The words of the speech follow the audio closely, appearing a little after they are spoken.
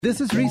This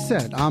is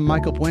Reset. I'm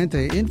Michael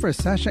Puente, in for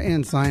Sasha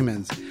Ann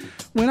Simons.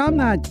 When I'm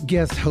not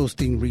guest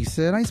hosting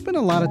Reset, I spend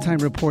a lot of time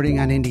reporting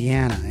on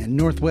Indiana, and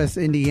Northwest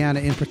Indiana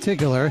in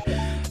particular.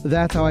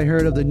 That's how I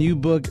heard of the new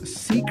book,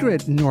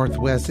 Secret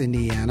Northwest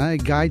Indiana, a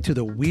guide to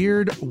the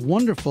weird,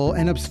 wonderful,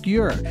 and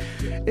obscure.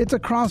 It's a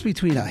cross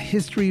between a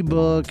history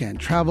book and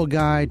travel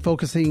guide,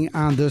 focusing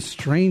on the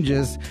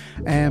strangest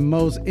and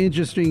most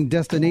interesting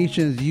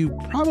destinations you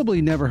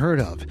probably never heard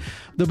of.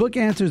 The book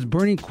answers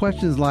burning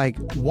questions like,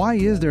 why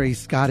is there a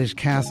Scottish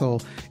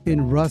castle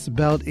in Rust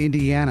Belt,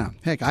 Indiana?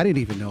 Heck, I didn't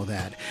even know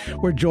that.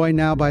 We're joined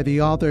now by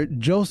the author,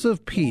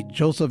 Joseph Peet.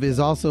 Joseph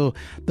is also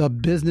the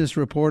business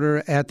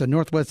reporter at the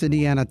Northwest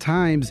Indiana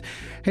Times.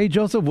 Hey,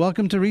 Joseph,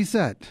 welcome to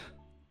Reset.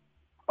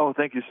 Oh,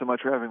 thank you so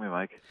much for having me,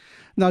 Mike.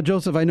 Now,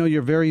 Joseph, I know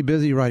you're very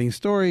busy writing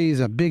stories,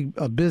 big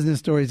business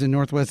stories in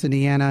Northwest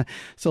Indiana.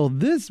 So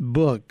this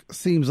book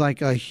seems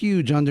like a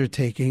huge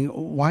undertaking.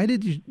 Why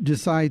did you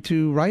decide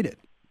to write it?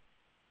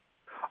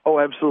 Oh,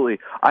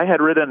 absolutely. I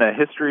had written a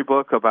history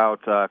book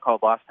about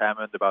called Lost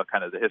Hammond, about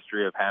kind of the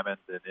history of Hammond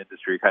and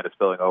industry kind of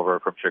spilling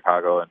over from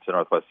Chicago into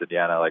Northwest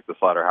Indiana, like the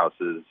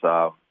slaughterhouses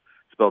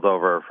spilled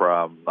over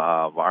from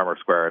Armour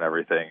Square and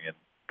everything, and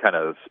kind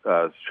of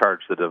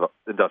charged the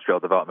industrial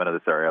development of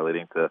this area,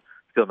 leading to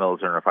steel mills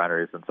and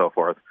refineries and so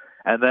forth.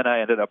 And then I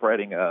ended up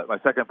writing, my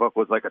second book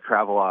was like a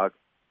travelogue,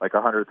 like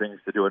 100 Things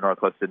to Do in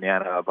Northwest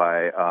Indiana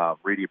by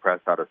Reedy Press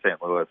out of St.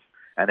 Louis.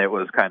 And it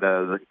was kind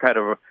of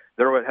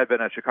there had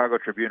been a Chicago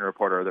Tribune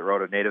reporter that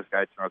wrote a Native's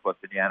Guide to Northwest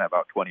Indiana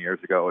about 20 years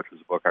ago, which was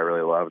a book I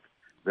really loved,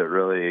 that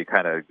really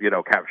kind of,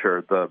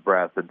 captured the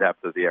breadth and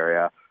depth of the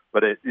area.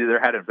 But there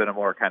hadn't been a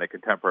more kind of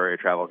contemporary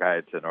travel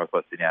guide to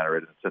Northwest Indiana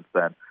written since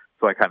then.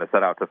 So I kind of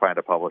set out to find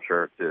a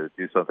publisher to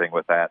do something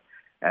with that.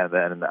 And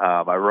then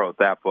I wrote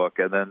that book.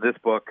 And then this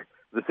book,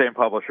 the same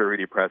publisher,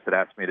 Reedy Press, had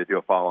asked me to do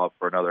a follow-up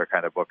for another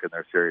kind of book in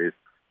their series,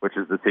 which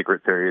is the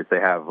Secret series. They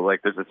have,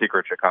 there's a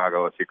Secret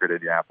Chicago, a Secret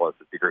Indianapolis,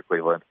 a Secret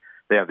Cleveland.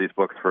 They have these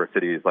books for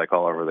cities,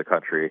 all over the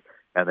country.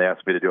 And they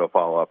asked me to do a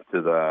follow-up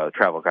to the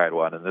travel guide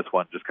one. And this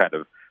one just kind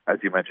of, as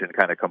you mentioned,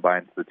 kind of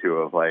combines the two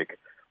of,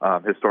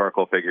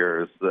 historical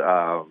figures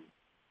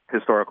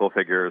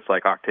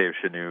like Octave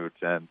Chanute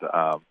and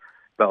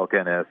Belle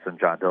Guinness and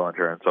John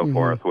Dillinger and so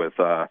forth, with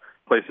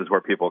places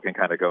where people can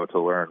kind of go to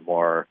learn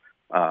more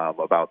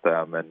about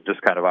them, and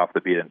just kind of off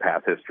the beaten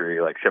path history,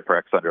 like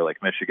shipwrecks under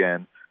Lake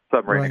Michigan,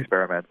 submarine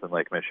experiments in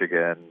Lake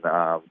Michigan,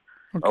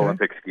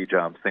 Olympic ski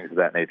jumps, things of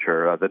that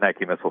nature, the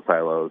Nike missile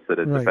silos that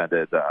had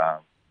defended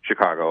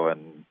Chicago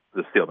and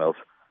the steel mills.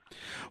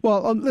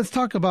 Well, let's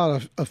talk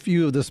about a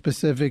few of the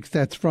specifics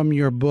that's from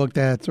your book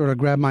that sort of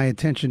grabbed my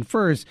attention.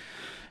 First,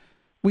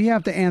 we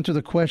have to answer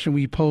the question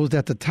we posed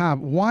at the top.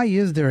 Why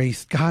is there a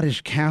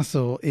Scottish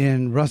castle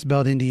in Rust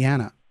Belt,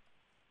 Indiana?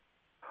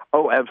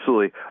 Oh,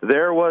 absolutely.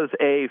 There was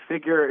a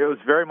figure, it was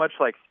very much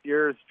like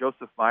Sears,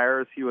 Joseph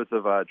Myers. He was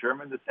of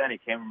German descent. He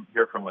came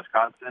here from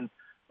Wisconsin,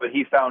 but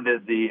he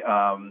founded the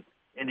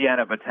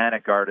Indiana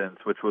Botanic Gardens,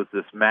 which was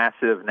this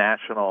massive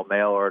national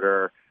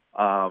mail-order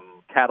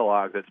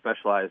catalog that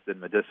specialized in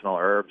medicinal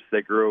herbs.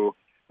 They grew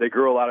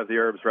a lot of the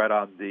herbs right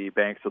on the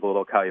banks of the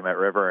Little Calumet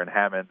River in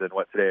Hammond, and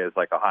what today is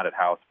like a haunted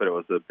house, but it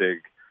was a big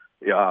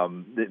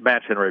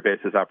mansionary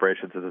basis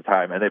operations at the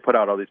time. And they put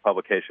out all these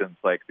publications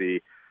like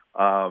the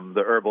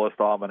Herbalist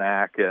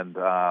Almanac and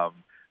the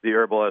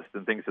Herbalist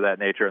and things of that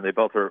nature, and they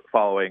built a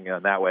following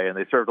in that way. And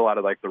they served a lot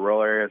of the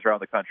rural areas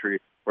around the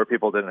country where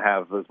people didn't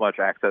have as much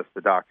access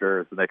to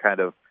doctors, and they kind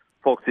of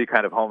folksy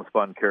kind of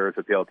homespun cures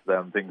appealed to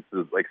them, things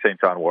like St.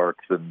 John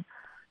works and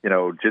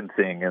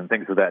ginseng and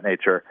things of that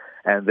nature.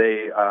 And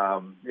they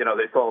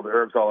they sold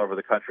herbs all over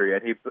the country.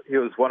 And he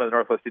was one of the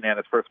Northwest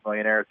Indiana's first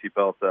millionaires. He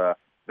built a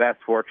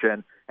vast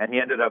fortune, and he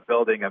ended up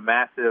building a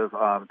massive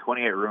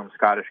 28-room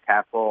Scottish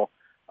castle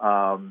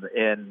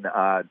in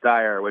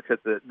Dyer, which is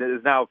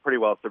now pretty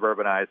well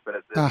suburbanized, but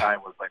at this time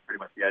was pretty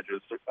much the edge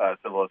of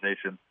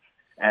civilization.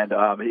 And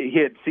he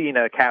had seen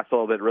a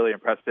castle that really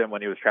impressed him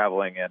when he was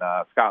traveling in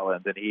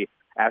Scotland, and he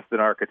asked an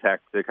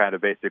architect to kind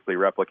of basically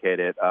replicate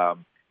it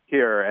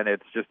here. And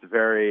it's just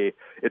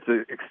it's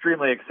an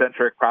extremely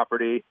eccentric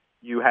property.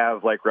 You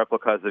have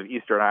replicas of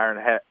Easter Island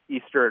heads,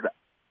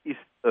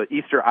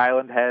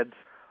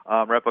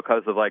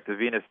 replicas of the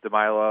Venus de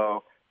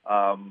Milo.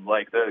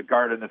 The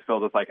garden is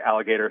filled with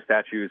alligator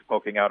statues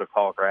poking out of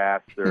tall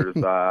grass. There's,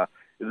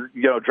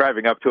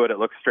 driving up to it, it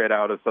looks straight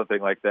out of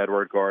something like the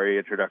Edward Gorey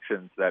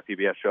introduction to that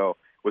PBS show,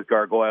 with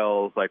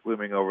gargoyles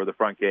looming over the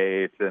front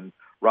gate and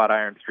wrought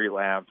iron street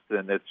lamps.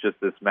 And it's just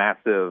this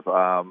massive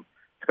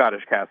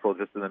Scottish castle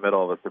just in the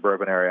middle of a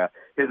suburban area.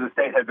 His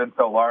estate had been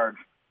so large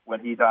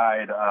when he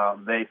died,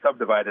 they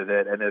subdivided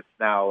it, and it's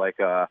now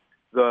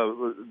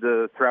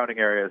the surrounding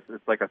areas.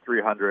 It's a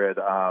 300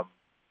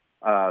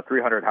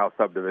 house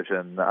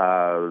subdivision,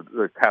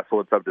 the castle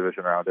and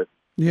subdivision around it.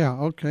 Yeah,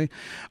 okay.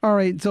 All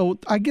right, so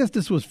I guess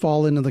this was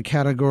fall into the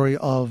category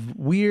of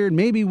weird,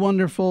 maybe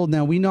wonderful.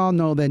 Now, we all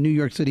know that New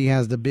York City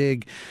has the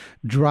big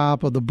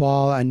drop of the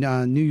ball on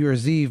New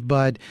Year's Eve,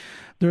 but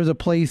there's a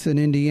place in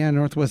Indiana,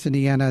 Northwest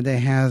Indiana, that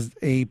has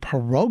a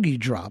pierogi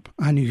drop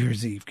on New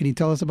Year's Eve. Can you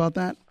tell us about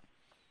that?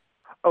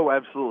 Oh,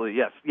 absolutely,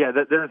 yes, yeah.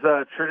 There's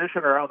a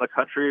tradition around the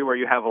country where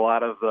you have a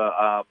lot of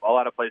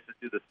places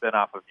do the spin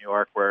off of New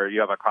York, where you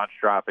have a conch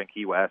drop in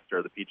Key West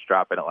or the peach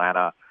drop in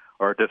Atlanta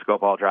or a disco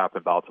ball drop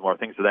in Baltimore,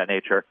 things of that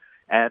nature.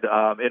 And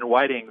in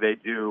Whiting, they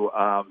do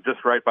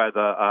just right by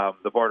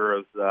the border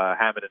of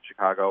Hammond and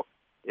Chicago.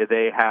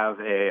 They have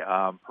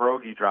a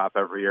pierogi drop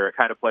every year. It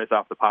kind of plays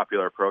off the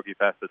popular pierogi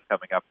fest that's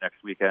coming up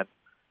next weekend,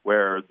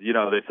 where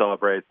they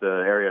celebrate the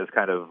area's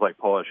kind of like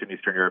Polish and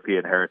Eastern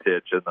European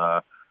heritage and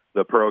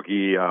the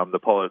pierogi,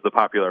 the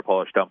popular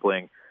Polish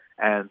dumpling,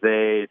 and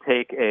they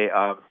take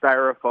a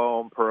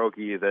styrofoam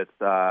pierogi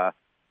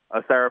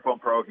a styrofoam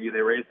pierogi.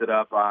 They raise it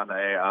up on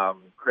a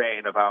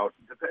crane about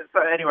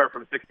anywhere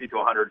from 60 to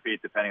 100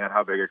 feet, depending on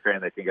how big a crane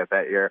they can get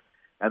that year.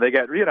 And they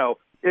get,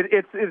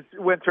 it's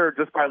winter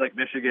just by Lake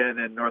Michigan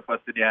and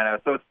Northwest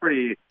Indiana, so it's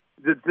pretty.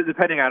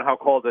 Depending on how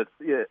cold it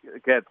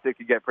gets, it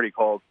can get pretty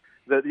cold.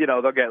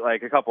 They'll get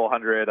like a couple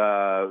hundred,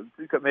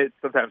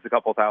 sometimes a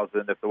couple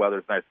thousand if the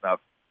weather's nice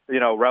enough.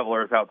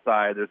 Revelers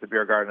outside. There's a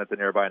beer garden at the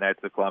nearby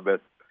Knights of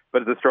Columbus.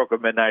 But at the stroke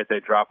of midnight,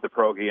 they drop the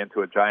pierogi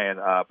into a giant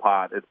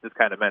pot. It's just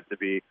kind of meant to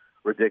be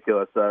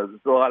ridiculous. A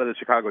lot of the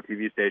Chicago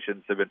TV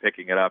stations have been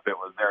picking it up. It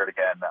was there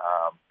again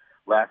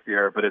last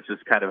year, but it's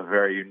just kind of a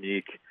very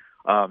unique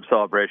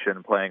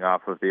celebration playing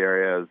off of the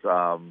area's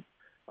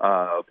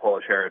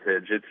Polish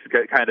heritage. It's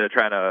kind of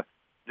trying to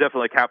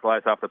definitely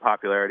capitalize off the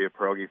popularity of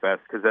Pierogi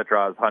Fest because that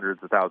draws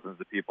hundreds of thousands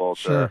of people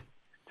to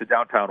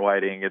downtown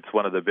Whiting. It's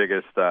one of the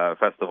biggest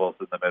festivals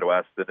in the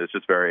Midwest, and it's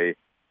just very,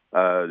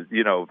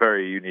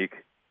 very unique.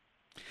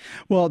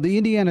 Well, the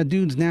Indiana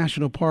Dunes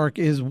National Park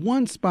is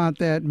one spot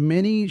that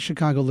many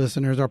Chicago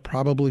listeners are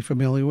probably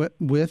familiar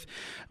with.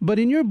 But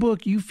in your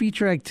book, you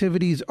feature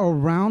activities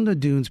around the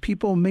dunes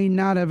people may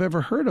not have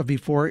ever heard of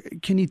before.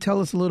 Can you tell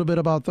us a little bit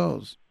about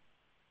those?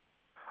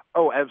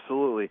 Oh,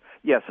 absolutely.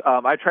 Yes.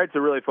 I tried to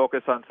really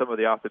focus on some of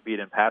the off the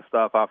beaten path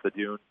stuff off the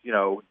dunes.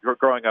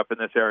 Growing up in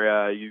this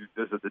area, you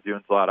visit the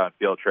dunes a lot on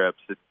field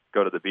trips, and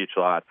go to the beach a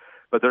lot.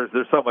 But there's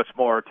so much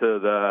more to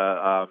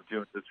the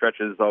dunes. It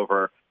stretches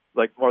over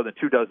like more than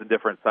 24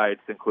 different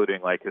sites,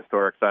 including like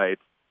historic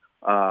sites,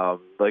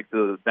 like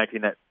the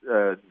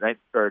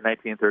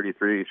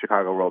 1933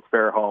 Chicago World's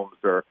Fair homes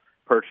are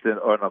perched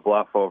on a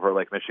bluff over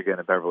Lake Michigan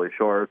and Beverly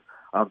Shores,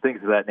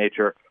 things of that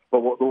nature.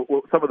 But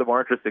some of the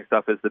more interesting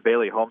stuff is the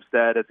Bailey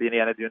Homestead at the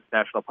Indiana Dunes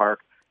National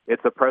Park.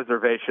 It's a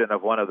preservation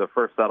of one of the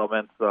first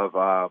settlements that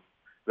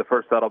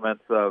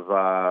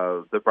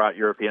brought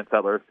European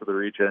settlers to the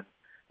region.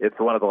 It's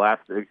one of the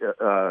last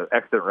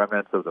extant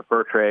remnants of the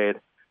fur trade.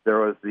 There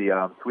was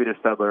the Swedish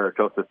settler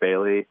Joseph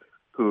Bailey,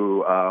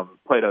 who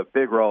played a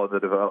big role in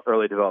the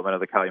early development of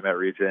the Calumet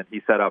region.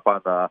 He set up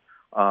on the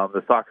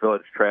Sauk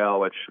Village Trail,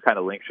 which kind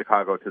of linked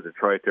Chicago to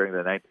Detroit during the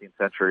 19th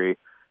century,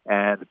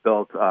 and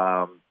built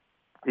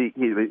he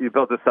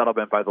built a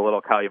settlement by the Little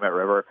Calumet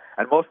River.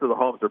 And most of the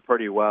homes are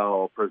pretty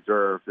well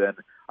preserved. And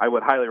I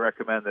would highly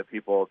recommend that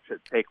people should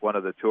take one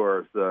of the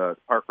tours. The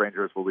park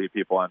rangers will lead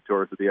people on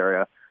tours of the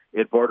area.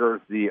 It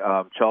borders the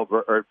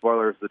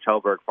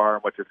Chelberg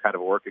Farm, which is kind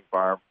of a working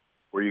farm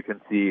where you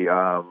can see,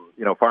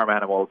 farm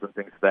animals and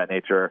things of that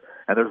nature.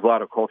 And there's a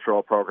lot of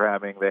cultural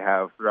programming they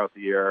have throughout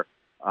the year.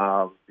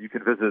 You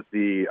can visit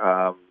the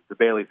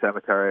Bailey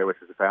Cemetery, which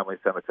is a family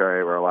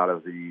cemetery where a lot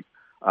of the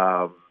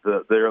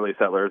early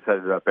settlers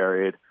ended up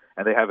buried.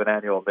 And they have an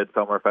annual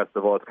Midsummer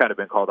Festival. It's kind of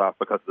been called off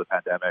because of the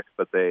pandemic,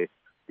 but they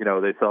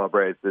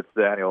celebrate. It's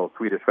the annual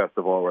Swedish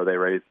festival where they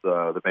raise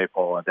the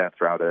maypole and dance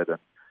around it and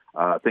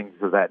things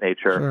of that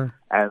nature. Sure.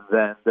 And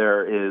then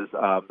there is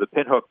the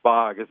Pinhook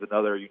Bog is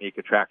another unique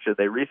attraction.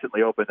 They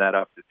recently opened that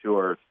up to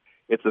tours.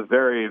 It's a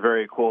very,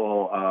 very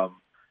cool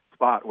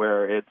spot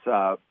where it's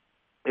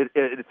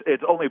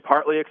only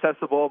partly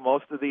accessible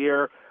most of the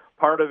year.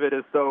 Part of it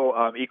is so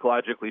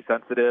ecologically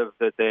sensitive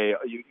that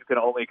you can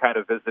only kind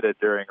of visit it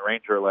during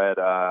ranger-led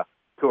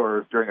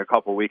tours during a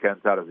couple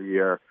weekends out of the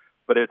year.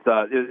 But it's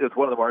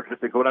one of the more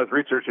interesting. When I was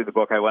researching the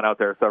book, I went out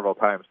there several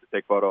times to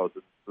take photos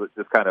and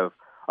just kind of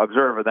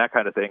observe and that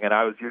kind of thing. And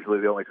I was usually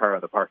the only car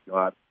in the parking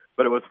lot.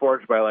 But it was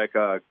forged by like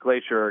a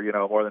glacier,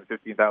 more than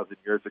 15,000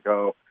 years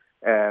ago,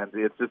 and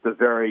it's just a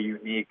very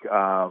unique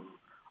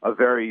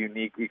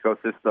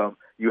ecosystem.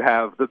 You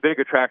have the big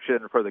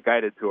attraction for the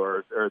guided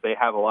tours, or they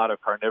have a lot of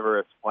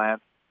carnivorous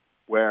plants,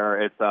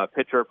 where it's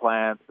pitcher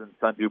plants and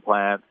sundew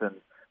plants and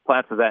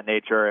plants of that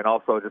nature, and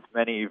also just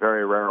many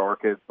very rare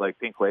orchids like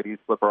pink ladies,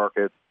 slipper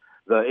orchids.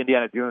 The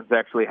Indiana Dunes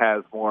actually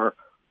has more.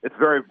 It's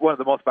one of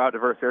the most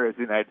biodiverse areas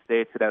in the United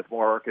States. It has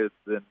more orchids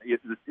than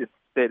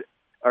state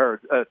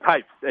or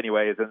types,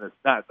 anyways, and it's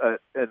not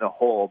in the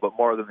whole, but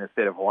more than the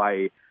state of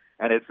Hawaii.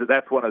 And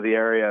that's one of the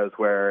areas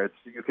where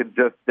you can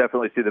just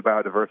definitely see the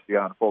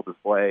biodiversity on full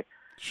display.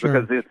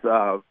 Sure.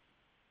 Because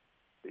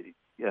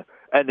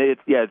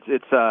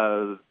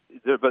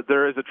but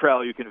there is a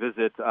trail you can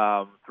visit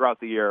throughout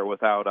the year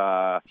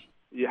without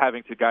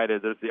having to guide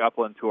it. There's the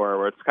Upland Tour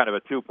where it's kind of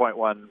a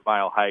 2.1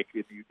 mile hike.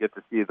 You get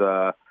to see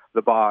the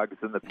bogs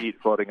and the peat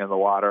floating in the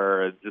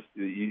water and just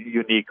the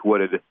unique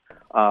wooded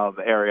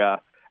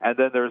area. And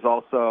then there's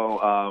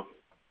also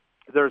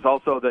There's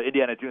also the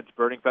Indiana Dunes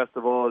Birding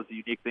Festival is a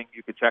unique thing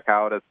you could check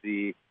out at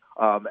the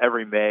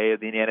every May at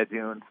the Indiana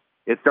Dunes.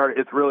 It's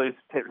really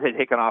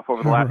taken off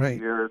over the last few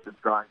years. It's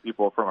drawing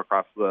people from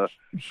across the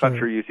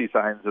country. You see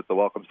signs at the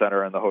Welcome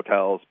Center and the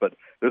hotels, but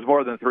there's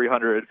more than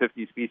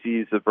 350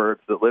 species of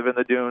birds that live in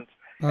the dunes,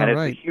 and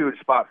it's a huge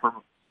spot for.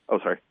 Oh,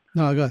 sorry.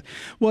 No, go ahead.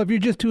 Well, if you're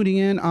just tuning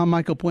in, I'm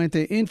Michael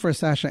Puente in for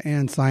Sasha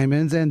Ann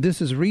Simons, and this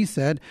is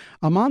Reset.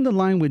 I'm on the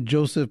line with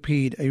Joseph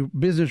Pete, a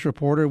business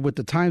reporter with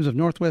the Times of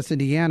Northwest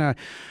Indiana.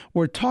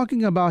 We're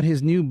talking about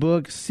his new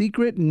book,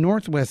 Secret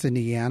Northwest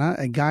Indiana,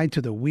 a guide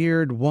to the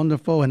weird,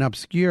 wonderful, and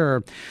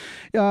obscure.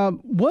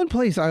 One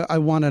place I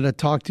wanted to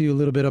talk to you a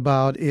little bit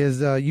about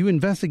is you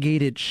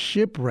investigated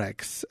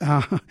shipwrecks.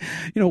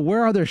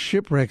 Where are there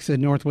shipwrecks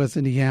in Northwest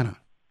Indiana?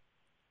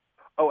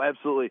 Oh,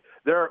 absolutely.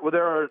 There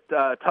are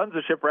tons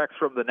of shipwrecks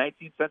from the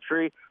 19th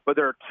century, but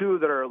there are two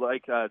that are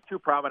like two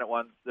prominent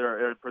ones that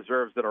are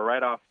preserves that are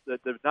right off,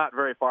 that they're not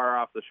very far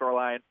off the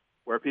shoreline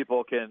where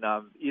people can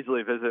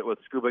easily visit with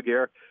scuba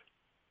gear.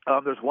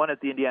 There's one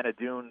at the Indiana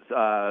Dunes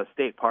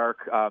State Park,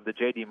 the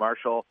J.D.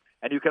 Marshall,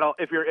 and you can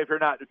if you're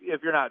not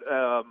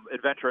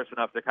adventurous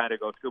enough to kind of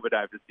go scuba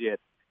dive to see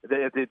it.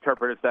 At the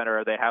Interpretive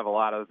Center, they have a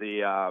lot of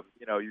the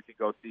you can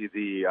go see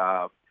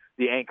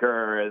the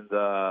anchor and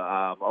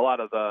a lot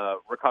of the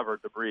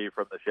recovered debris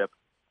from the ship,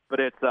 but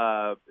it's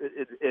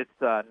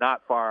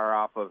not far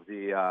off of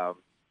the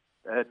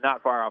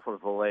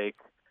lake.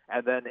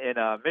 And then in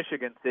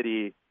Michigan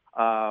City,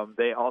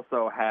 they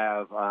also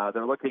have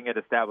they're looking at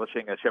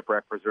establishing a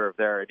shipwreck preserve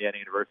there at Indiana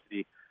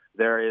University.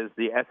 There is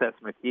the SS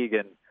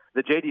McKeegan.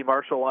 The J.D.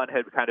 Marshall one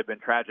had kind of been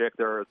tragic.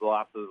 There was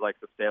lots of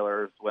some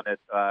sailors when it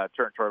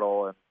turned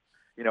turtle and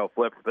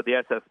flipped, but the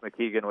SS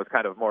McKeegan was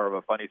kind of more of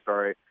a funny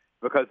story,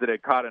 because it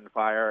had caught in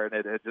fire and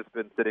it had just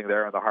been sitting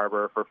there in the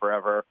harbor for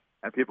forever,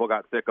 and people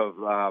got sick of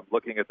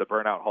looking at the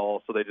burnout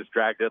hull, so they just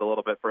dragged it a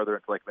little bit further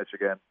into Lake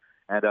Michigan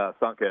and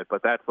sunk it.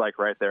 But that's like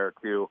right there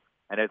too,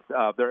 and it's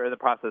they're in the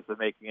process of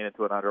making it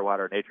into an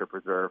underwater nature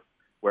preserve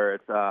where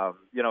it's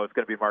it's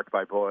going to be marked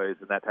by buoys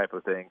and that type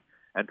of thing,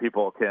 and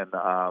people can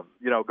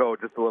go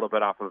just a little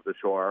bit off of the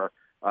shore.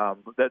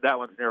 That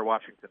one's near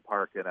Washington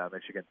Park in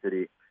Michigan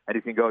City, and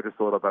you can go just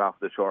a little bit off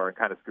the shore and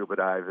kind of scuba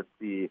dive and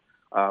see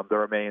the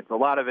remains. A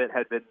lot of it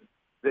had been,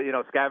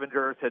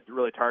 scavengers had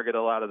really targeted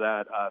a lot of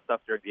that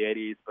stuff during the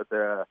 80s, but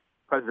the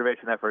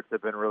preservation efforts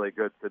have been really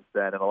good since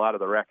then, and a lot of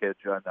the wreckage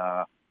on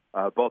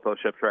both those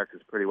shipwrecks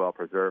is pretty well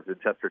preserved in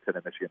Chesterton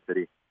and Michigan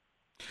City.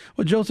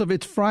 Well, Joseph,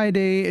 it's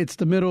Friday. It's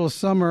the middle of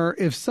summer.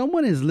 If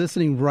someone is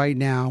listening right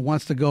now,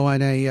 wants to go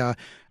on a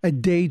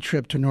day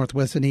trip to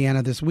Northwest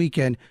Indiana this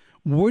weekend,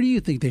 where do you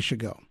think they should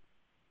go?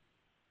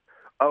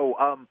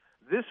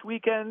 This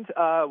weekend,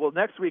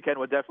 next weekend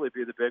would definitely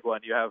be the big one.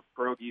 You have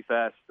Pierogi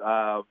Fest,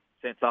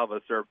 St.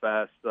 Salva Surf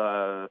Fest.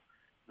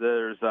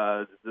 There's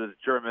the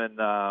German.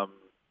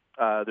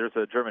 There's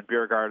a German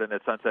beer garden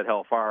at Sunset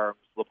Hill Farms,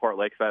 LaPorte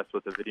Lake Fest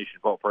with the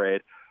Venetian Boat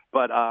Parade.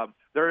 But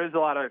there is a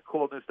lot of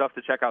cool new stuff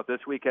to check out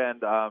this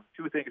weekend.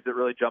 Two things that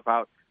really jump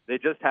out. They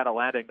just had a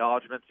land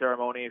acknowledgement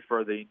ceremony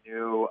for the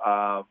new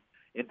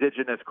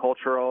Indigenous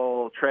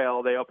Cultural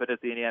Trail. They opened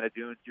at the Indiana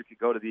Dunes. You can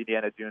go to the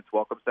Indiana Dunes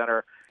Welcome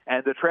Center,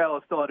 and the trail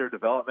is still under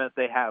development.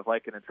 They have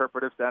like an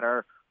interpretive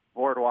center,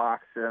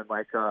 boardwalks, and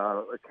like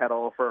a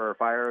kettle for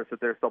fires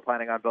that they're still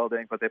planning on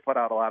building, but they put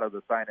out a lot of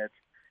the signage,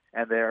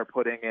 and they're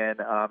putting in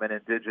an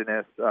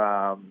indigenous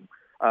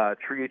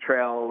tree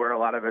trail where a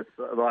lot of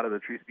the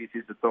tree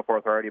species and so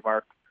forth are already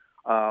marked.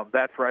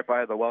 That's right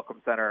by the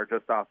Welcome Center,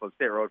 just off of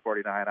State Road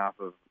 49, off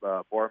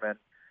of Borman.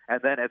 And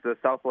then at the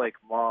South Lake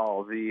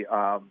Mall, the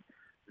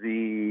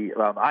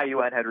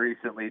IUN had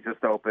recently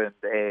just opened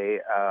a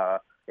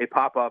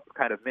pop-up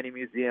kind of mini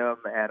museum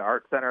and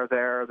art center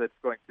there that's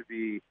going to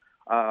be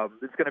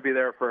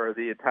there for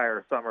the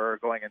entire summer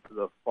going into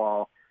the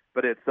fall.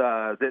 But it's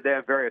they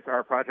have various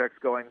art projects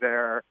going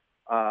there.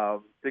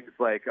 Things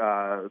like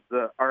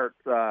the art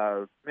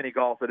mini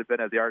golf that had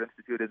been at the Art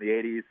Institute in the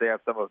 80s. They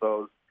have some of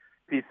those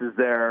pieces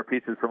there,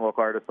 pieces from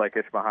local artists like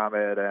Ish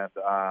Muhammad and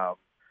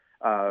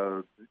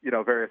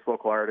various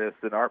local artists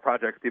and art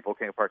projects people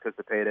can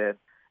participate in.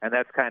 And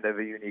that's kind of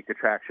a unique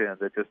attraction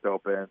that just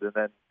opened. And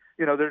then,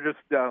 they're just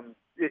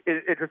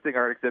interesting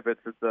art exhibits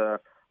at the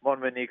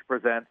Monique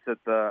Presents at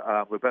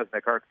the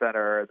Lubeznik Art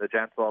Center, the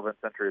Jan Sullivan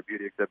Century of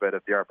Beauty exhibit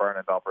at the Art Barn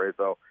in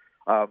Valparaiso.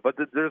 But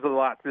there's a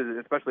lot to,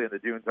 especially in the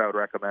dunes, I would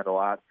recommend a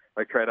lot.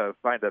 Like try to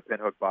find a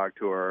Pinhook Bog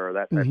tour or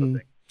that type of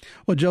thing.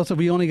 Well, Joseph,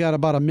 we only got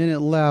about a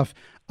minute left.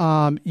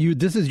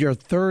 This is your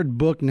third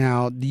book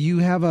now. Do you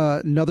have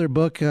another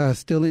book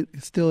still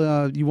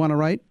you want to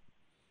write?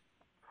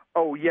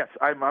 Oh, yes.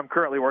 I'm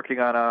currently working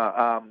on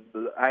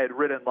I had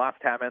written Lost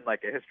Hammond,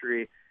 like a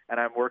history,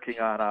 and I'm working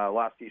on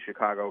Lost East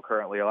Chicago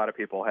currently. A lot of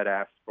people had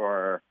asked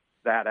for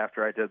that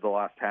after I did the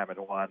Lost Hammond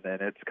one,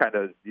 and it's kind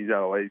of,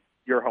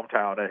 your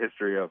hometown, a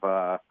history of,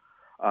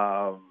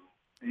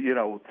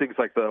 things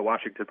like the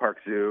Washington Park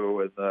Zoo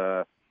and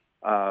the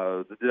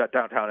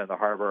downtown in the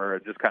harbor,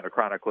 and just kind of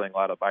chronicling a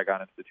lot of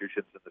bygone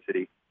institutions in the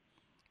city.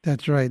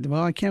 That's right.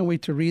 Well, I can't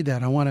wait to read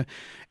that. I want to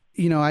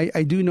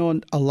I do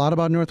know a lot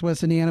about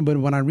Northwest Indiana, but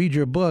when I read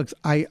your books,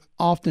 I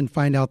often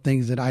find out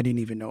things that I didn't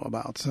even know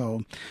about.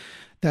 So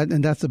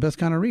that's the best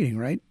kind of reading,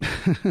 right?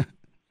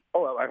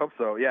 Oh, I hope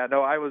so. Yeah,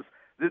 no,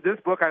 this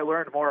book, I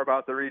learned more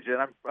about the region.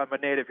 I'm a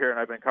native here, and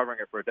I've been covering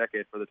it for a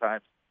decade for the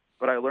Times,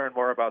 but I learned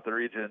more about the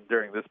region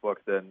during this book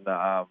than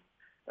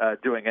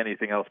doing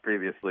anything else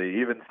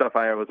previously. Even stuff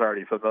I was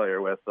already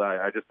familiar with,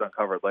 I just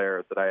uncovered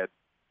layers that I had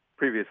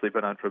previously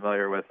been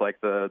unfamiliar with, like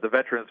the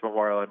Veterans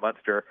Memorial in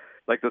Munster.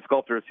 Like the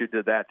sculptors who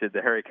did that did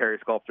the Harry Carey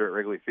sculpture at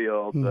Wrigley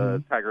Field,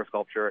 the Tiger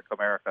sculpture at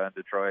Comerica in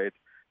Detroit,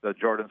 the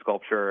Jordan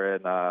sculpture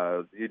in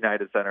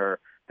United Center,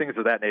 things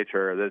of that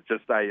nature. That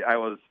just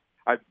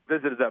I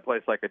visited that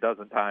place like a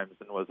dozen times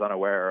and was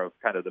unaware of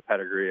kind of the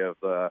pedigree of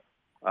the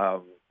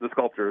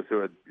sculptors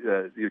who had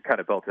kind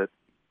of built it.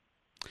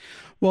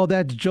 Well,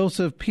 that's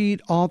Joseph Peet,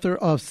 author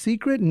of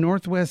Secret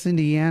Northwest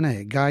Indiana,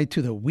 a guide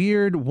to the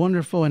weird,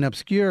 wonderful, and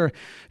obscure.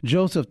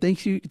 Joseph,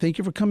 thank you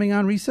for coming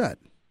on Reset.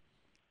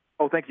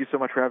 Oh, thank you so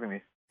much for having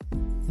me.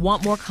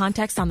 Want more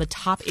context on the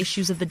top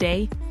issues of the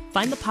day?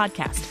 Find the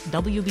podcast,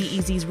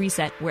 WBEZ's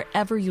Reset,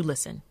 wherever you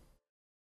listen.